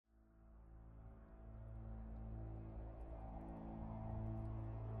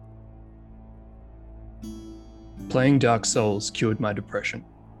Playing Dark Souls cured my depression.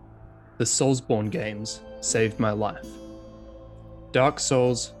 The Soulsborne games saved my life. Dark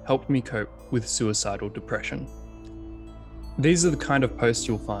Souls helped me cope with suicidal depression. These are the kind of posts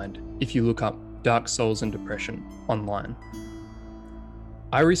you'll find if you look up Dark Souls and depression online.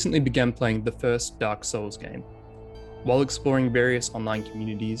 I recently began playing the first Dark Souls game. While exploring various online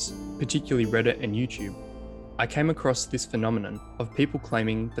communities, particularly Reddit and YouTube, I came across this phenomenon of people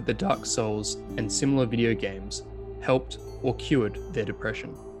claiming that the Dark Souls and similar video games helped or cured their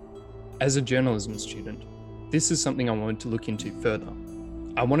depression. As a journalism student, this is something I wanted to look into further.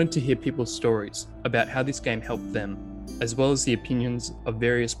 I wanted to hear people's stories about how this game helped them, as well as the opinions of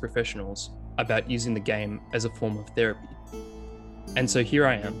various professionals about using the game as a form of therapy. And so here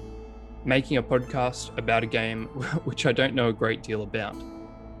I am, making a podcast about a game which I don't know a great deal about.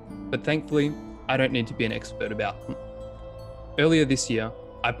 But thankfully, I don't need to be an expert about them. Earlier this year,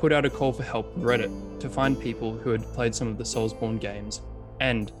 I put out a call for help on Reddit to find people who had played some of the Soulsborne games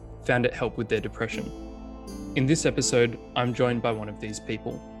and found it helped with their depression. In this episode, I'm joined by one of these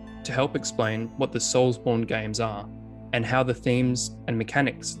people to help explain what the Soulsborne games are and how the themes and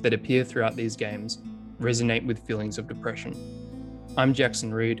mechanics that appear throughout these games resonate with feelings of depression. I'm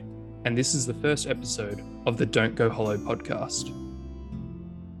Jackson Reed, and this is the first episode of the Don't Go Hollow podcast.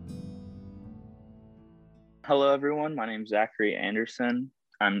 Hello, everyone. My name is Zachary Anderson.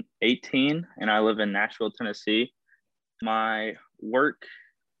 I'm 18 and I live in Nashville, Tennessee. My work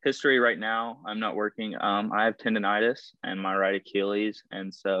history right now, I'm not working. I have tendonitis and my right Achilles.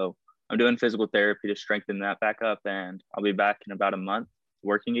 And so I'm doing physical therapy to strengthen that back up. And I'll be back in about a month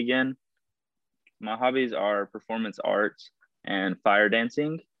working again. My hobbies are performance arts and fire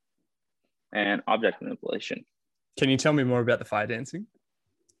dancing and object manipulation. Can you tell me more about the fire dancing?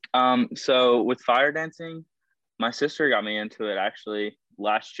 So with fire dancing, my sister got me into it actually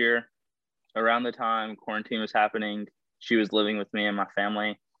last year. Around the time quarantine was happening, she was living with me and my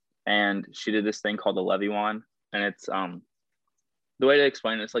family, and she did this thing called the Levy wand. And it's the way to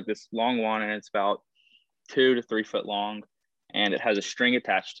explain it, it's like this long wand, and it's about 2 to 3 foot long, and it has a string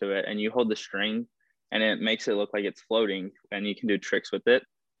attached to it, and you hold the string and it makes it look like it's floating, and you can do tricks with it.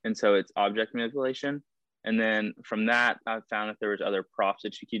 And so it's object manipulation. And then from that, I found that there was other props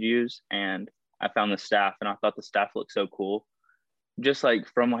that you could use, and I found the staff, and I thought the staff looked so cool. Just like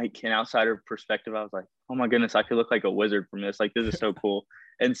from like an outsider perspective, I was like, oh my goodness, I could look like a wizard from this. Like, this is so cool.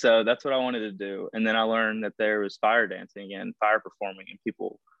 And so that's what I wanted to do. And then I learned that there was fire dancing and fire performing, and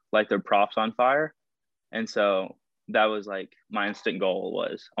people like their props on fire. And so that was like my instant goal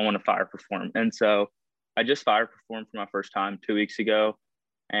was I want to fire perform. And so I just fire performed for my first time 2 weeks ago,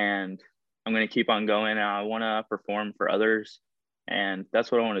 and I'm going to keep on going. And I want to perform for others. And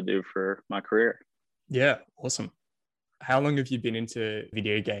that's what I want to do for my career. Yeah, awesome. How long have you been into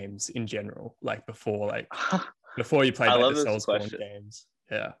video games in general? Like before you played like the Soulsborne games?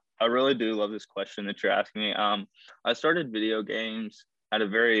 Yeah. I really do love this question that you're asking me. I started video games at a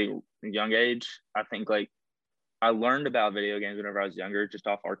very young age. I think like I learned about video games whenever I was younger, just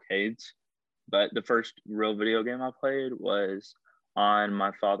off arcades. But the first real video game I played was on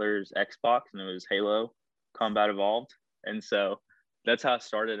my father's Xbox, and it was Halo Combat Evolved. And so that's how I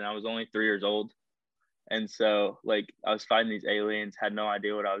started. And I was only 3 years old. And so like I was fighting these aliens, had no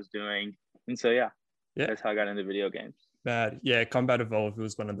idea what I was doing. And so, yeah, that's how I got into video games. Bad. Yeah, Combat Evolved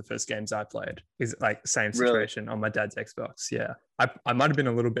was one of the first games I played. Is like same situation on my dad's Xbox. Yeah. I might have been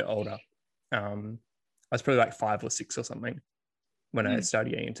a little bit older. I was probably like 5 or 6 or something when I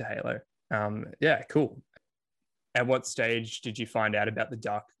started getting into Halo. Yeah, cool. At what stage did you find out about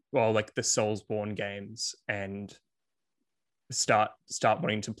the Soulsborne games and start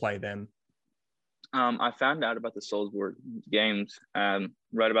wanting to play them? I found out about the Soulsborne games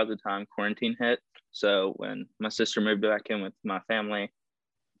right about the time quarantine hit. So when my sister moved back in with my family,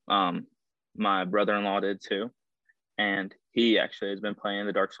 my brother-in-law did too. And he actually has been playing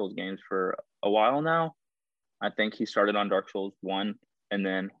the Dark Souls games for a while now. I think he started on Dark Souls 1 and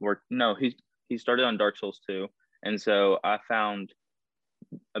then he started on Dark Souls 2. And so I found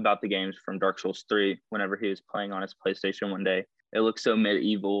about the games from Dark Souls 3 whenever he was playing on his PlayStation one day. It looked so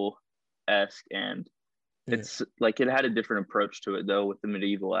medieval-esque, and it's like it had a different approach to it though, with the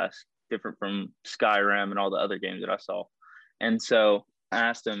medieval-esque, different from Skyrim and all the other games that I saw. And so I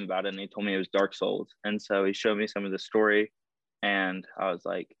asked him about it, and he told me it was Dark Souls. And so he showed me some of the story, and I was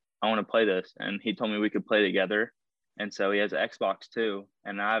like, I want to play this. And he told me we could play together. And so he has an Xbox too,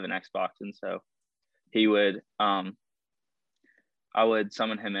 and I have an Xbox. And so he would I would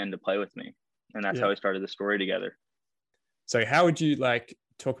summon him in to play with me, and that's how we started the story together. So how would you like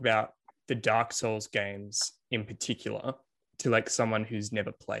talk about the Dark Souls games in particular to like someone who's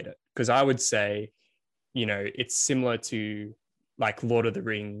never played it? Because I would say it's similar to like Lord of the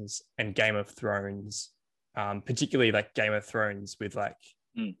Rings and Game of Thrones, particularly like Game of Thrones with like,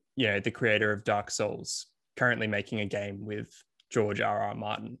 the creator of Dark Souls currently making a game with George R.R.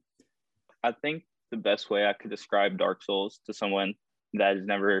 Martin. I think the best way I could describe Dark Souls to someone that has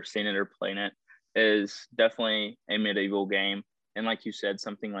never seen it or played it is definitely a medieval game. And like you said,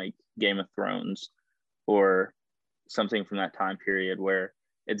 something like Game of Thrones or something from that time period where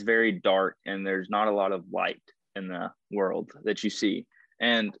it's very dark and there's not a lot of light in the world that you see.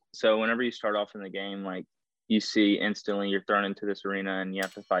 And so whenever you start off in the game, like you see instantly you're thrown into this arena and you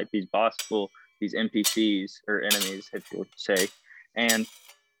have to fight these these NPCs or enemies, if you would say. And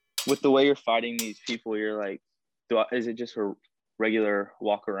with the way you're fighting these people, you're like, is it just a regular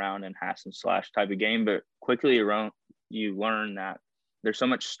walk around and hack and slash type of game? But quickly you learn that there's so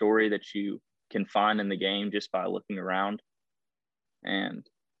much story that you can find in the game just by looking around. And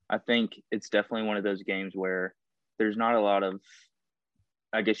I think it's definitely one of those games where there's not a lot of,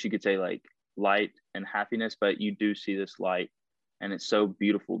 I guess you could say, like light and happiness, but you do see this light, and it's so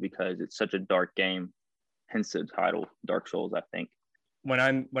beautiful because it's such a dark game, hence the title Dark Souls. I think when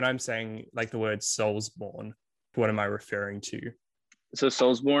I'm saying like the word Soulsborne, what am I referring to? So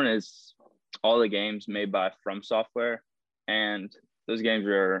Soulsborne is all the games made by From Software, and those games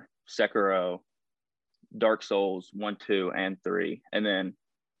are Sekiro, Dark Souls 1, 2, and 3, and then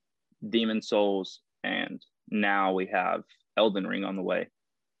Demon Souls, and now we have Elden Ring on the way.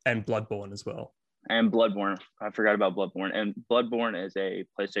 And Bloodborne as well. And Bloodborne. I forgot about Bloodborne. And Bloodborne is a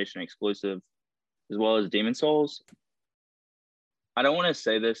PlayStation exclusive, as well as Demon Souls. I don't want to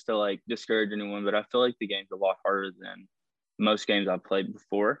say this to like discourage anyone, but I feel like the game's a lot harder than most games I've played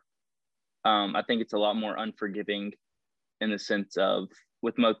before. I think it's a lot more unforgiving in the sense of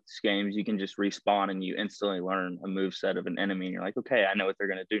with most games, you can just respawn and you instantly learn a move set of an enemy. And you're like, okay, I know what they're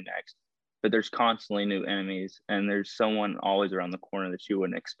going to do next. But there's constantly new enemies and there's someone always around the corner that you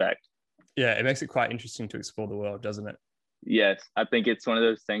wouldn't expect. Yeah, it makes it quite interesting to explore the world, doesn't it? Yes, I think it's one of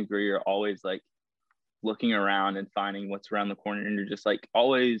those things where you're always like looking around and finding what's around the corner and you're just like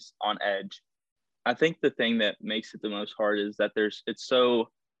always on edge. I think the thing that makes it the most hard is that it's so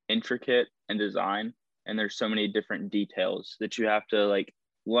intricate in design and there's so many different details that you have to like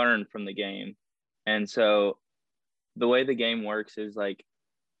learn from the game. And so the way the game works is like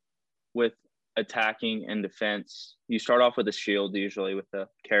with attacking and defense, you start off with a shield usually with the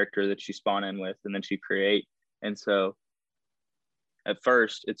character that you spawn in with and then you create. And so at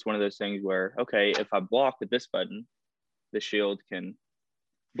first it's one of those things where, okay, if I block with this button, the shield can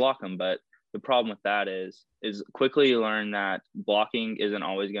block them. But the problem with that is quickly you learn that blocking isn't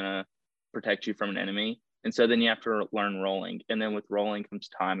always going to protect you from an enemy. And so then you have to learn rolling. And then with rolling comes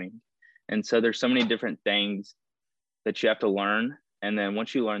timing. And so there's so many different things that you have to learn. And then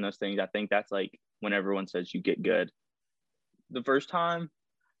once you learn those things, I think that's like when everyone says you get good. The first time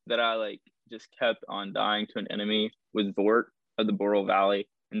that I like just kept on dying to an enemy was Vort of the Boreal Valley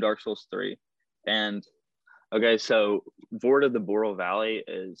in Dark Souls 3. And okay, so Vort of the Boreal Valley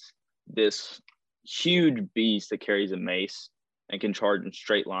is this huge beast that carries a mace and can charge in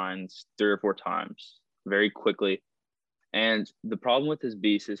straight lines 3 or 4 times very quickly. And the problem with this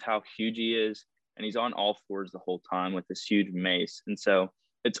beast is how huge he is. And he's on all fours the whole time with this huge mace. And so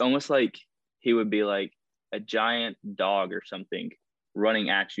it's almost like he would be like a giant dog or something running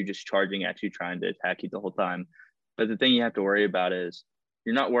at you, just charging at you, trying to attack you the whole time. But the thing you have to worry about is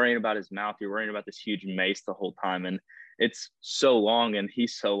you're not worrying about his mouth. You're worrying about this huge mace the whole time. And it's so long and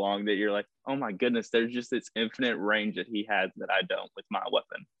he's so long that you're like, oh my goodness, there's just this infinite range that he has that I don't with my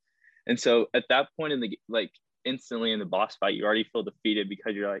weapon. And so at that point in the, like instantly in the boss fight, you already feel defeated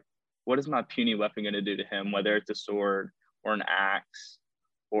because you're like, what is my puny weapon going to do to him? Whether it's a sword or an axe,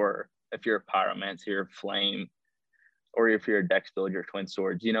 or if you're a pyromancer, you're a flame, or if you're a dex build, your twin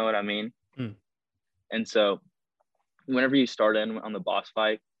swords, you know what I mean? And so whenever you start in on the boss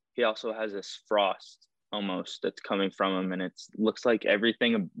fight, he also has this frost almost that's coming from him. And it looks like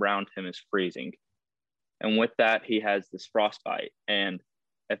everything around him is freezing. And with that, he has this frostbite. And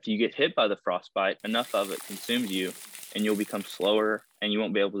if you get hit by the frostbite, enough of it consumes you and you'll become slower and you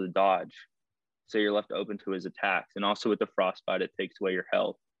won't be able to dodge. So you're left open to his attacks. And also with the frostbite, it takes away your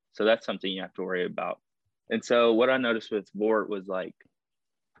health. So that's something you have to worry about. And so what I noticed with Vort was like,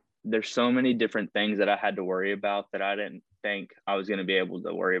 there's so many different things that I had to worry about that I didn't think I was going to be able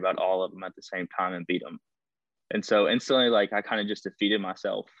to worry about all of them at the same time and beat them. And so instantly, like I kind of just defeated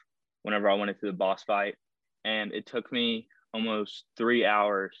myself whenever I went into the boss fight. And it took me almost 3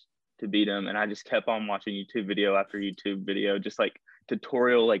 hours to beat him. And I just kept on watching YouTube video after YouTube video, just like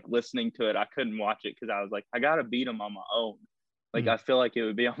tutorial, like listening to it. I couldn't watch it because I was like, I got to beat him on my own. Like, I feel like it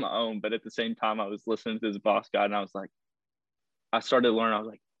would be on my own, but at the same time, I was listening to this boss guide, and I was like, I started learning. I was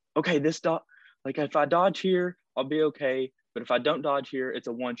like, okay, like if I dodge here, I'll be okay. But if I don't dodge here, it's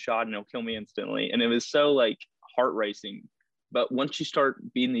a one shot and it'll kill me instantly. And it was so like heart racing. But once you start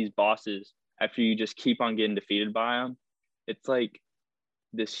beating these bosses, after you just keep on getting defeated by them, it's like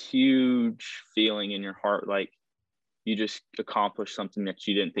this huge feeling in your heart, like you just accomplished something that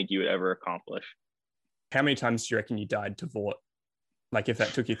you didn't think you would ever accomplish. How many times do you reckon you died to Vought? Like if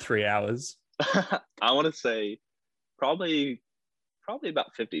that took you 3 hours? I want to say probably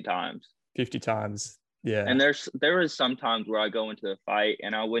about 50 times. 50 times. Yeah. And there was some times where I go into the fight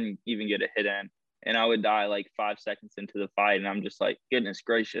and I wouldn't even get a hit in, and I would die like 5 seconds into the fight, and I'm just like, goodness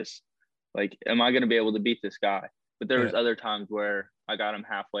gracious, like, am I going to be able to beat this guy? But there was other times where I got him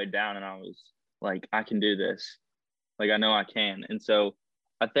halfway down and I was like, I can do this. Like, I know I can. And so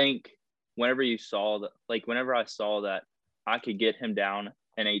I think whenever I saw that I could get him down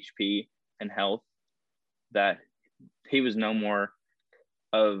in HP and health, that he was no more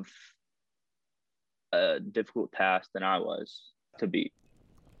of a difficult task than I was to beat.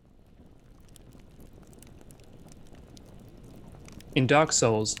 In Dark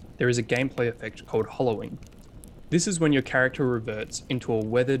Souls, there is a gameplay effect called hollowing. This is when your character reverts into a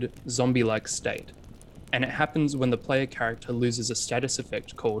weathered, zombie-like state, and it happens when the player character loses a status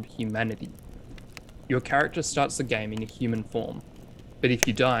effect called humanity. Your character starts the game in a human form, but if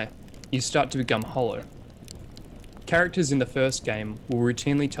you die, you start to become hollow. Characters in the first game will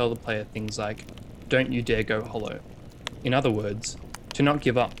routinely tell the player things like, "Don't you dare go hollow." In other words, to not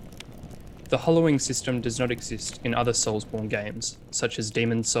give up. The hollowing system does not exist in other Soulsborne games, such as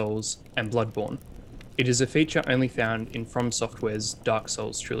Demon's Souls and Bloodborne. It is a feature only found in From Software's Dark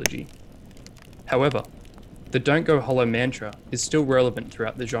Souls trilogy. However, the Don't Go Hollow mantra is still relevant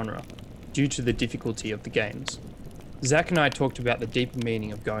throughout the genre, due to the difficulty of the games. Zach and I talked about the deeper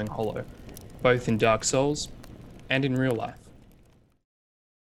meaning of going hollow, both in Dark Souls and in real life.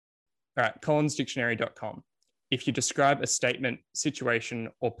 Alright, collinsdictionary.com. If you describe a statement, situation,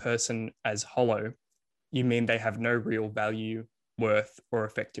 or person as hollow, you mean they have no real value, worth, or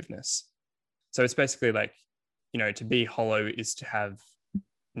effectiveness. So it's basically like, to be hollow is to have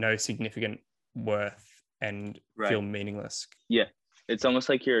no significant worth and feel meaningless. Yeah. It's almost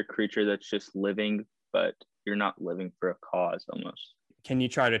like you're a creature that's just living, but you're not living for a cause almost. Can you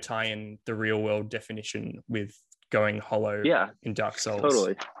try to tie in the real world definition with going hollow in Dark Souls?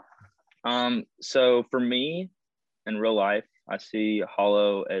 Totally. So for me, in real life, I see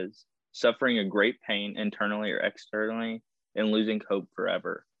hollow as suffering a great pain internally or externally and losing hope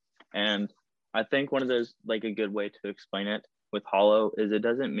forever. And I think one of those, like a good way to explain it with hollow is it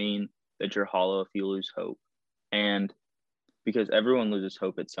doesn't mean that you're hollow if you lose hope. And because everyone loses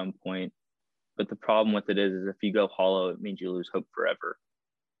hope at some point, but the problem with it is if you go hollow, it means you lose hope forever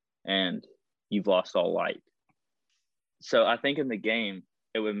and you've lost all light. So I think in the game,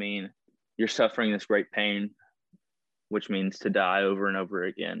 it would mean you're suffering this great pain, which means to die over and over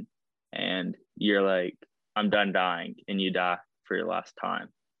again. And you're like, I'm done dying, and you die for your last time.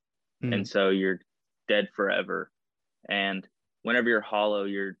 And so you're dead forever. And whenever you're hollow,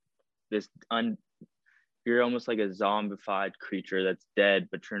 you're almost like a zombified creature that's dead,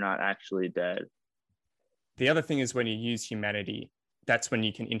 but you're not actually dead. The other thing is when you use humanity, that's when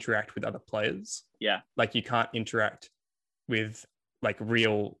you can interact with other players. Yeah. Like you can't interact with like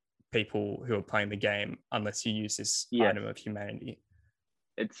real people who are playing the game unless you use this item of humanity.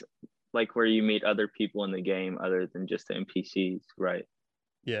 It's like where you meet other people in the game other than just the NPCs, right?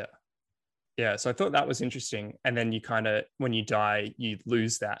 Yeah. Yeah. So I thought that was interesting. And then you kind of, when you die, you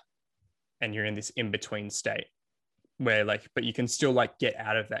lose that and you're in this in-between state where like, but you can still like get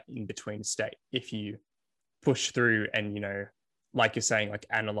out of that in-between state if you push through and, like you're saying, like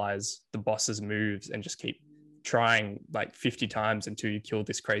analyze the boss's moves and just keep trying like 50 times until you kill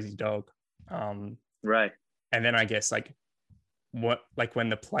this crazy dog. Right. And then I guess like when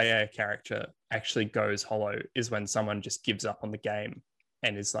the player character actually goes hollow is when someone just gives up on the game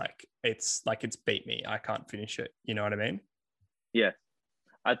and is like, it's beat me. I can't finish it. You know what I mean? Yeah.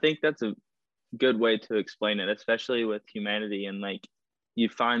 I think that's a good way to explain it, especially with humanity. And like you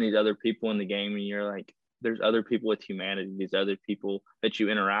find these other people in the game and you're like, there's other people with humanity, these other people that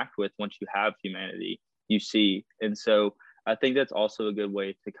you interact with once you have humanity, you see. And so I think that's also a good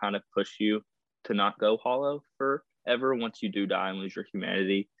way to kind of push you to not go hollow forever once you do die and lose your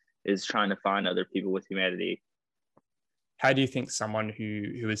humanity, is trying to find other people with humanity. How do you think someone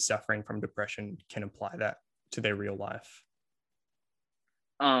who is suffering from depression can apply that to their real life?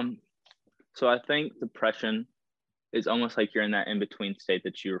 So I think depression is almost like you're in that in-between state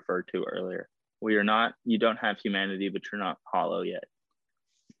that you referred to earlier. well, you don't have humanity, but you're not hollow yet.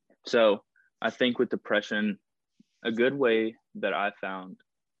 So I think with depression, a good way that I found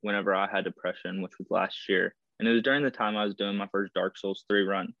whenever I had depression, which was last year, and it was during the time I was doing my first Dark Souls 3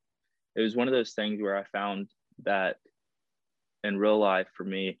 run. It was one of those things where I found that in real life for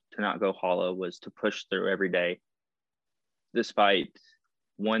me to not go hollow was to push through every day, despite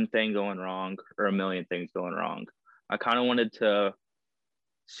one thing going wrong or a million things going wrong. I kind of wanted to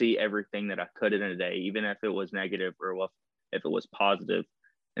see everything that I could in a day, even if it was negative or if it was positive.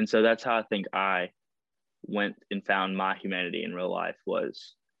 And so that's how I think I went and found my humanity in real life,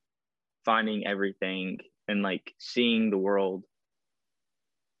 was finding everything and like seeing the world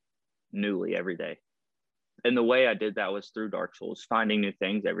newly every day. And the way I did that was through Dark Souls, finding new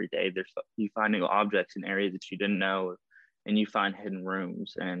things every day. You find new objects in areas that you didn't know, and you find hidden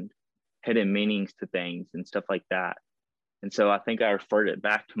rooms and hidden meanings to things and stuff like that. And so I think I referred it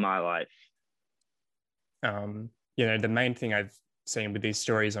back to my life. The main thing I've seen with these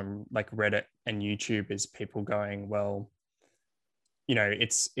stories on like Reddit and YouTube is people going, well,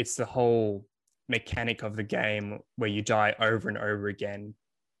 it's the whole mechanic of the game where you die over and over again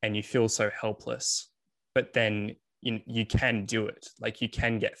and you feel so helpless, but then you can do it. Like you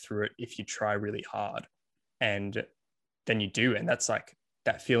can get through it if you try really hard, and then you do. And that's like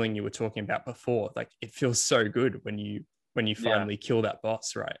that feeling you were talking about before. Like it feels so good when you finally kill that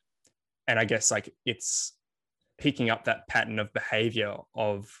boss, right? And I guess like it's picking up that pattern of behavior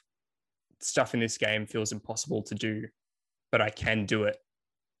of stuff in this game feels impossible to do, but I can do it.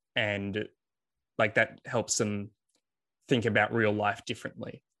 And like that helps them think about real life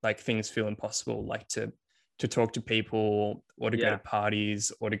differently. Like things feel impossible, like to talk to people or to go to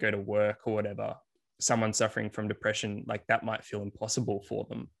parties or to go to work or whatever. Someone suffering from depression, like that might feel impossible for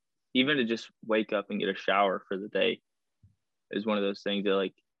them. Even to just wake up and get a shower for the day is one of those things that,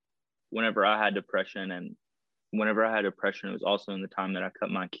 like, whenever I had depression, it was also in the time that I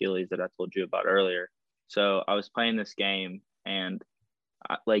cut my Achilles that I told you about earlier. So I was playing this game, and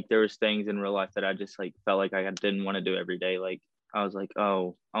there was things in real life that I just like felt like I didn't want to do every day. Like I was like,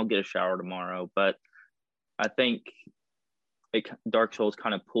 oh, I'll get a shower tomorrow. But I think Dark Souls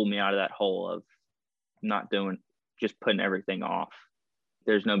kind of pulled me out of that hole of just putting everything off.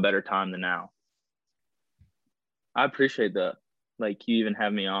 There's no better time than now. I appreciate that. Like, you even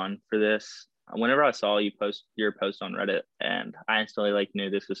have me on for this. Whenever I saw you post your post on Reddit, and I instantly knew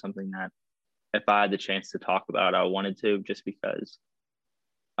this was something that if I had the chance to talk about, I wanted to, just because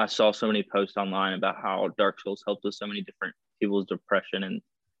I saw so many posts online about how Dark Souls helped with so many different people's depression, and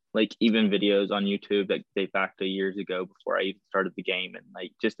like even videos on YouTube that date back to years ago before I even started the game. And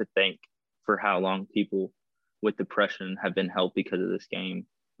like, just to think for how long people with depression have been helped because of this game.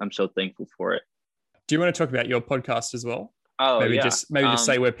 I'm so thankful for it. Do you want to talk about your podcast as well? Oh, maybe just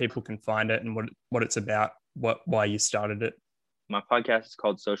say where people can find it and what it's about, why you started it. My podcast is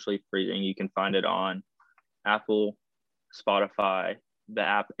called Socially Freezing. You can find it on Apple, Spotify, the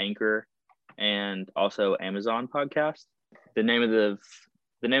app Anchor, and also Amazon Podcast. The name of the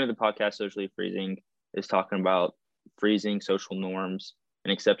podcast, Socially Freezing, is talking about freezing social norms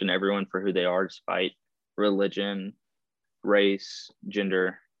and accepting everyone for who they are, despite religion, race,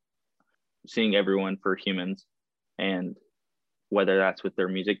 gender, seeing everyone for humans, and whether that's with their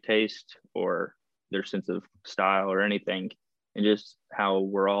music taste or their sense of style or anything, and just how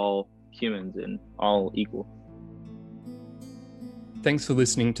we're all humans and all equal. Thanks for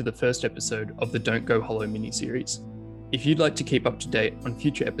listening to the first episode of the Don't Go Hollow mini-series. If you'd like to keep up to date on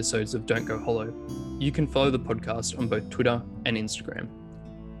future episodes of Don't Go Hollow, you can follow the podcast on both Twitter and Instagram.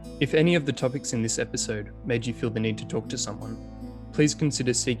 If any of the topics in this episode made you feel the need to talk to someone, please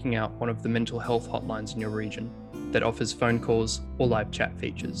consider seeking out one of the mental health hotlines in your region that offers phone calls or live chat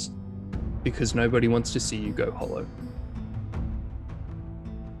features, because nobody wants to see you go hollow.